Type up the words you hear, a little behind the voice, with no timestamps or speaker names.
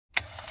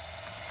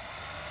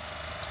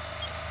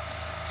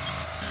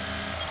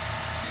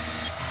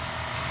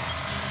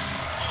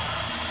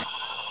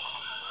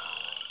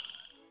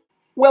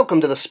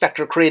Welcome to the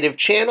Spector Creative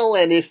channel,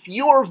 and if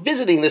you're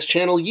visiting this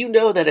channel, you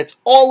know that it's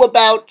all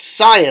about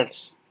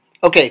science.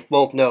 Okay,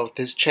 well, no,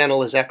 this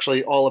channel is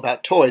actually all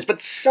about toys,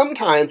 but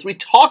sometimes we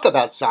talk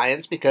about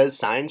science because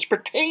science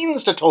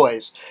pertains to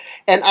toys.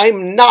 And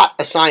I'm not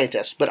a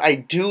scientist, but I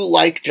do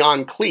like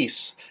John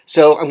Cleese.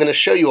 So I'm going to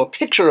show you a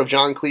picture of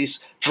John Cleese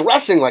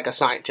dressing like a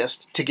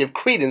scientist to give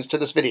credence to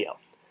this video.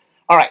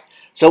 Alright,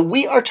 so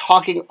we are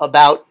talking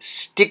about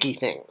sticky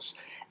things.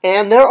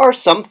 And there are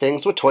some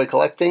things with toy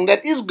collecting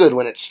that is good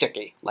when it's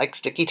sticky, like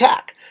sticky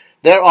tack.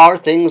 There are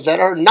things that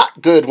are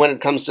not good when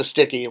it comes to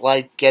sticky,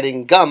 like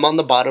getting gum on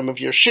the bottom of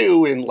your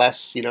shoe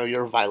unless,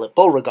 you're Violet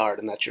Beauregard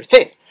and that's your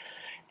thing.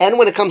 And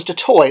when it comes to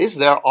toys,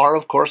 there are,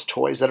 of course,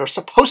 toys that are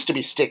supposed to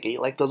be sticky,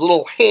 like those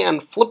little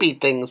hand flippy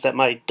things that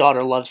my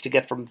daughter loves to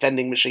get from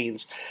vending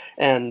machines.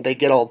 And they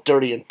get all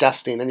dirty and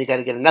dusty, and then you got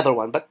to get another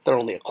one, but they're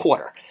only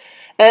 $0.25.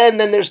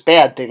 And then there's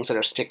bad things that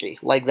are sticky,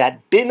 like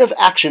that bin of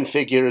action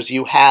figures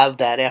you have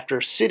that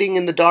after sitting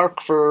in the dark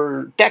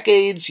for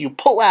decades, you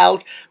pull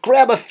out,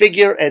 grab a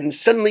figure, and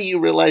suddenly you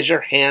realize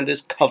your hand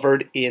is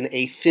covered in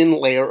a thin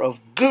layer of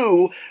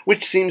goo,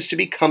 which seems to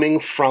be coming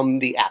from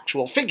the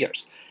actual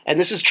figures. And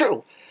this is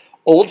true.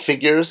 Old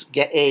figures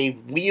get a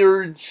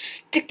weird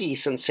sticky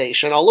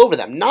sensation all over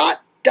them.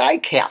 Not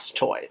die-cast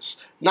toys.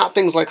 Not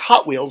things like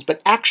Hot Wheels,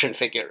 but action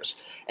figures.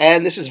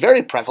 And this is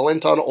very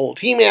prevalent on old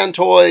He-Man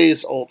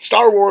toys, old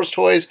Star Wars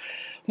toys,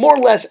 more or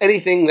less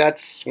anything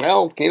that's,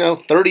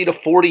 30 to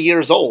 40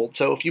 years old.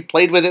 So if you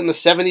played with it in the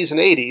 70s and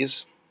 80s,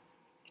 it's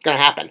going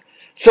to happen.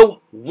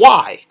 So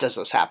why does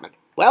this happen?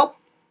 Well,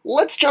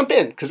 let's jump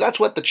in, because that's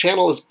what the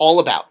channel is all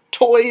about.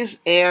 Toys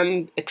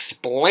and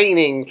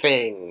explaining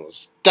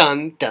things.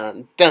 Dun,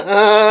 dun,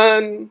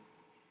 dun!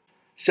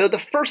 So the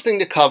first thing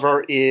to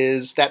cover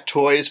is that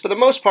toys, for the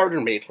most part, are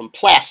made from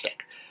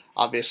plastic.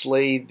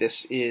 Obviously,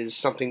 this is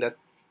something that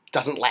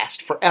doesn't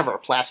last forever.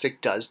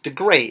 Plastic does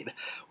degrade.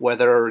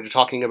 Whether you're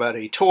talking about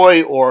a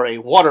toy or a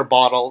water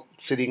bottle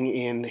sitting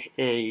in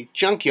a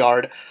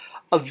junkyard,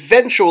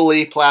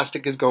 eventually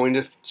plastic is going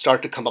to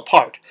start to come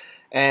apart.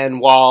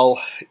 And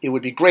while it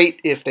would be great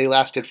if they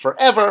lasted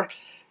forever,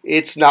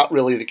 it's not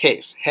really the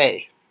case.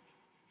 Hey.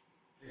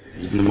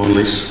 Even the Mona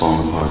Lisa's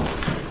falling apart.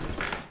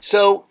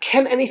 So,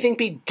 can anything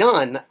be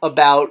done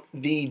about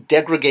the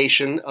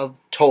degradation of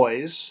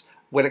toys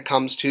when it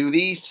comes to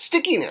the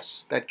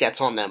stickiness that gets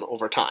on them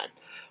over time?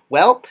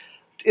 Well,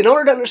 in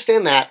order to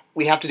understand that,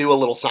 we have to do a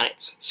little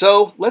science.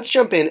 So, let's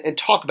jump in and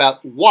talk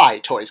about why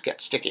toys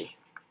get sticky.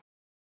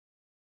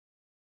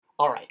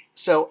 Alright,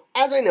 so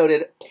as I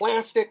noted,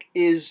 plastic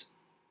is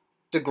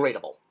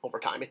degradable over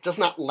time. It does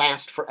not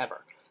last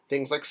forever.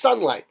 Things like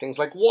sunlight, things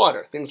like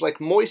water, things like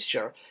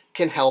moisture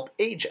can help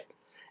age it.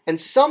 And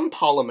some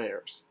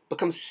polymers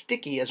become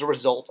sticky as a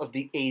result of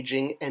the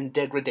aging and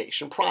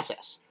degradation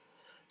process.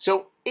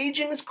 So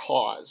aging is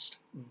caused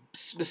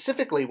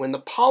specifically when the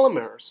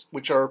polymers,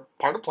 which are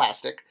part of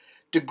plastic,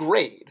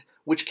 degrade,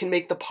 which can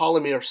make the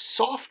polymer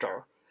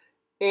softer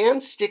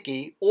and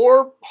sticky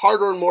or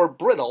harder and more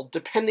brittle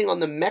depending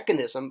on the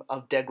mechanism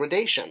of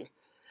degradation.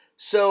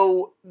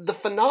 So the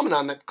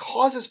phenomenon that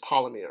causes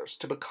polymers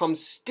to become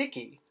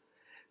sticky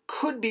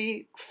could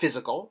be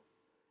physical,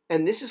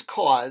 and this is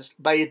caused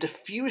by a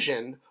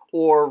diffusion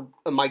or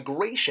a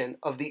migration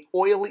of the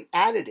oily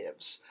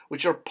additives,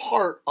 which are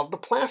part of the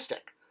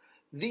plastic.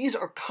 These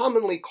are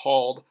commonly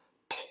called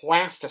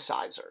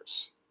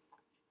plasticizers.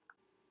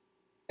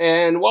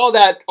 And while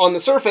that on the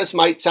surface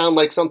might sound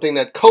like something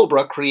that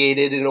Cobra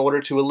created in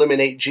order to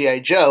eliminate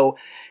G.I. Joe,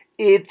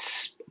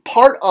 it's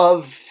part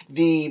of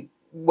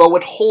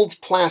what holds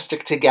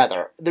plastic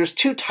together. There's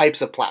two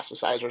types of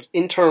plasticizers,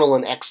 internal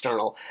and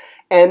external.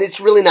 And it's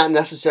really not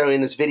necessary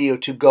in this video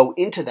to go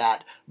into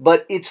that,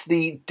 but it's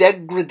the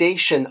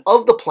degradation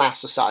of the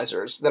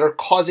plasticizers that are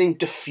causing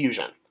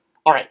diffusion.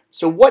 Alright,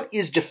 so what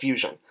is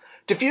diffusion?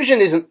 Diffusion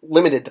isn't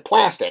limited to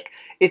plastic.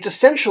 It's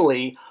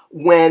essentially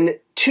when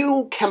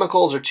two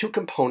chemicals or two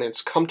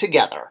components come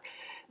together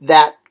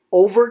that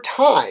over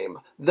time,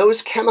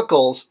 those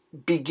chemicals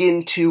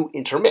begin to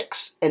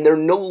intermix and they're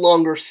no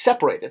longer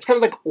separated. It's kind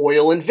of like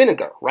oil and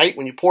vinegar, right?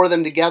 When you pour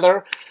them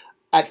together,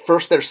 at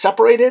first they're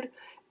separated,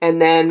 and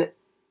then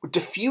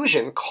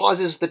diffusion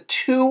causes the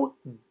two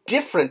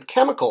different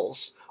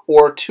chemicals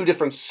or two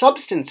different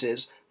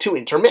substances to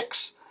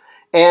intermix.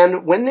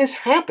 And when this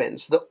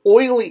happens, the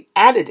oily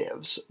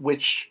additives,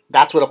 which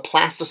that's what a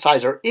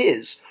plasticizer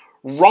is,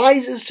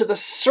 rises to the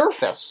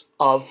surface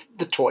of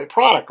the toy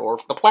product or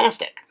the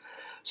plastic.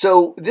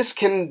 So this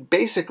can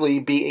basically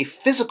be a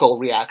physical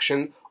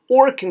reaction,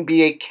 or it can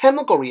be a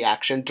chemical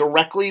reaction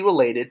directly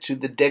related to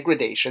the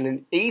degradation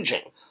and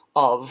aging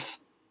of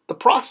the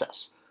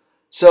process.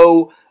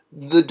 So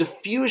the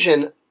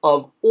diffusion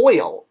of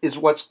oil is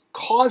what's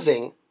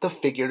causing the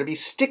figure to be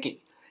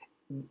sticky.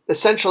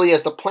 Essentially,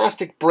 as the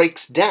plastic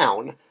breaks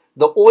down,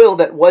 the oil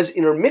that was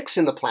intermixed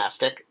in the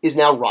plastic is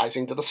now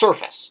rising to the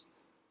surface.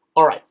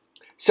 Alright,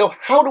 so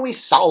how do we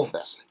solve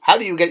this? How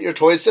do you get your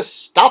toys to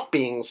stop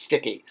being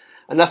sticky?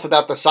 Enough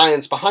about the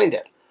science behind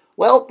it.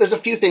 Well, there's a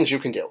few things you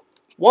can do.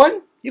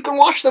 One, you can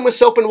wash them with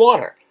soap and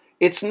water.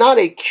 It's not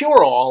a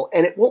cure-all,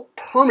 and it won't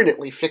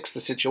permanently fix the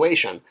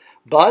situation,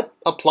 but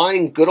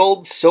applying good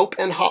old soap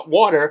and hot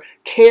water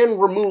can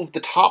remove the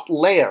top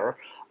layer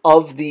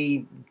of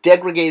the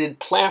degraded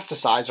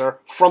plasticizer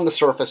from the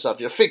surface of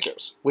your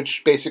figures,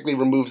 which basically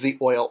removes the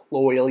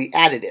oily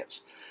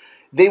additives.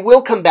 They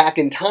will come back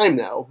in time,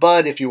 though,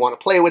 but if you want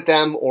to play with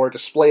them or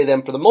display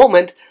them for the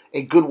moment,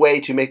 a good way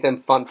to make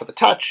them fun for the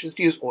touch is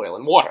to use oil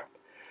and water.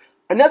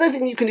 Another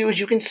thing you can do is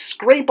you can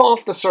scrape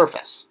off the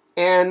surface.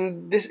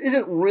 And this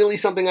isn't really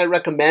something I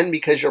recommend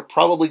because you're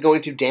probably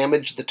going to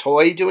damage the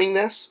toy doing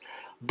this.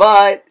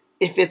 But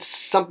if it's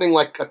something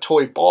like a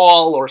toy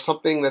ball or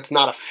something that's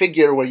not a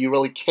figure where you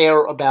really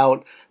care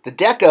about the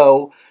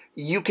deco,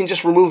 you can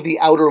just remove the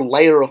outer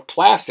layer of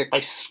plastic by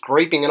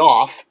scraping it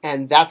off,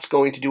 and that's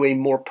going to do a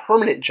more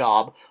permanent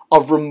job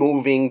of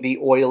removing the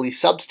oily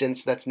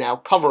substance that's now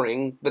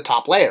covering the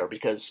top layer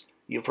because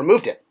you've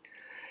removed it.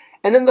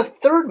 And then the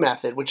third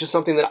method, which is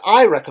something that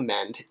I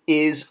recommend,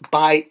 is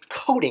by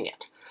coating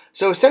it.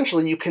 So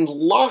essentially you can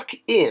lock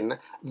in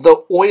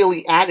the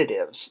oily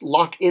additives,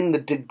 lock in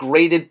the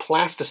degraded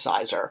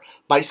plasticizer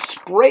by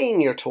spraying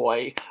your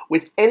toy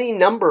with any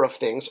number of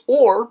things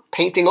or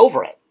painting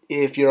over it.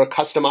 If you're a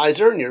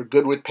customizer and you're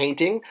good with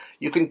painting,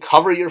 you can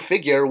cover your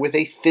figure with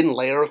a thin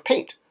layer of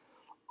paint.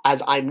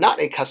 As I'm not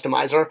a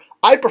customizer,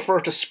 I prefer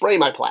to spray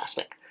my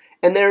plastic.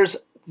 And there's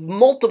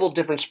multiple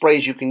different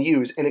sprays you can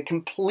use, and it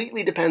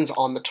completely depends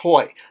on the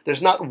toy.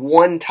 There's not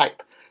one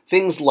type.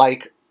 Things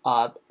like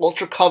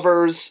ultra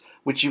covers,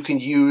 which you can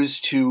use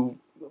to,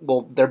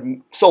 well, they're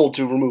sold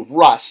to remove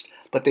rust,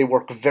 but they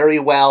work very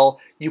well.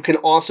 You can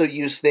also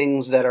use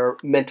things that are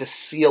meant to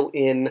seal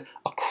in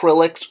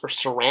acrylics or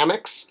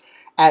ceramics,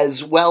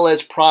 as well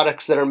as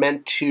products that are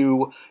meant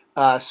to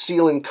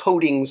seal in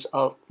coatings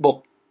of,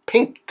 well,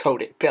 paint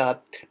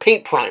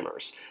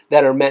primers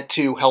that are meant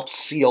to help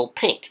seal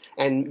paint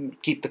and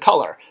keep the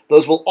color.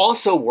 Those will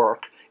also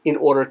work in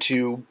order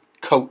to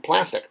coat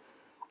plastic.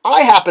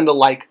 I happen to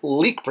like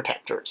leak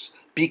protectors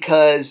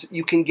because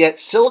you can get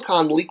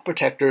silicone leak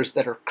protectors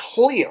that are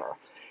clear,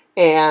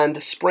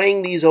 and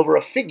spraying these over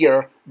a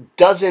figure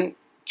doesn't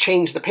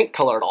change the paint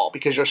color at all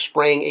because you're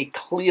spraying a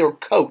clear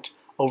coat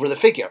over the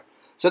figure.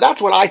 So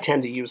that's what I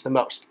tend to use the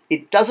most.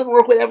 It doesn't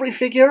work with every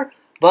figure,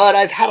 but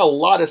I've had a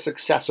lot of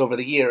success over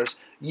the years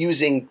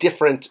using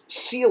different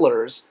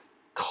sealers,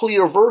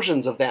 clear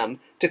versions of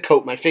them, to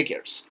coat my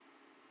figures.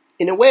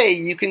 In a way,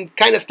 you can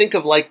kind of think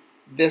of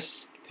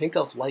this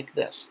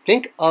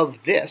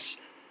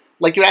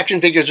like your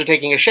action figures are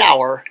taking a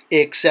shower,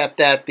 except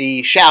that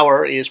the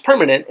shower is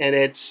permanent and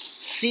it's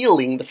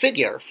sealing the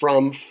figure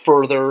from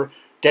further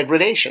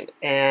degradation,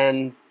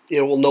 and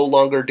it will no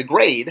longer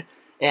degrade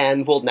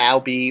and will now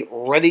be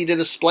ready to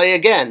display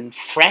again,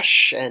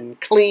 fresh and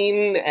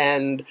clean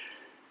and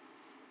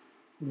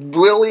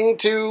willing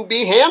to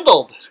be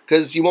handled,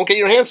 because you won't get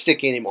your hands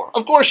sticky anymore.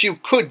 Of course, you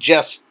could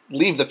just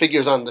leave the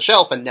figures on the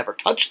shelf and never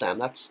touch them.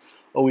 That's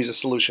always a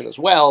solution as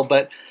well,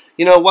 but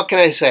you know, what can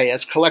I say?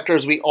 As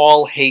collectors, we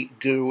all hate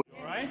goo.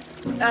 All right?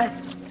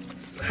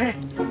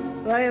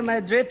 Why am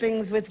I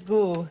drippings with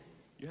goo?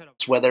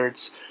 Whether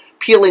it's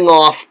peeling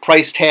off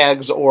price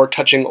tags or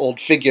touching old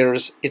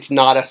figures, it's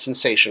not a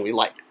sensation we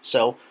like.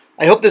 So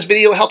I hope this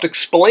video helped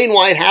explain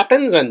why it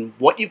happens and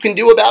what you can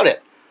do about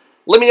it.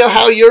 Let me know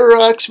how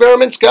your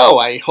experiments go.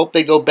 I hope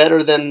they go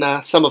better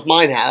than some of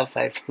mine have.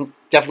 I've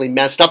definitely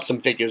messed up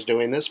some figures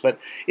doing this, but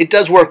it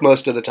does work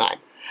most of the time.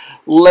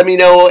 Let me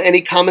know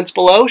any comments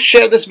below.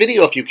 Share this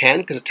video if you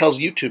can, because it tells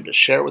YouTube to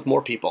share it with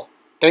more people.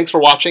 Thanks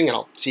for watching, and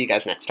I'll see you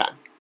guys next time.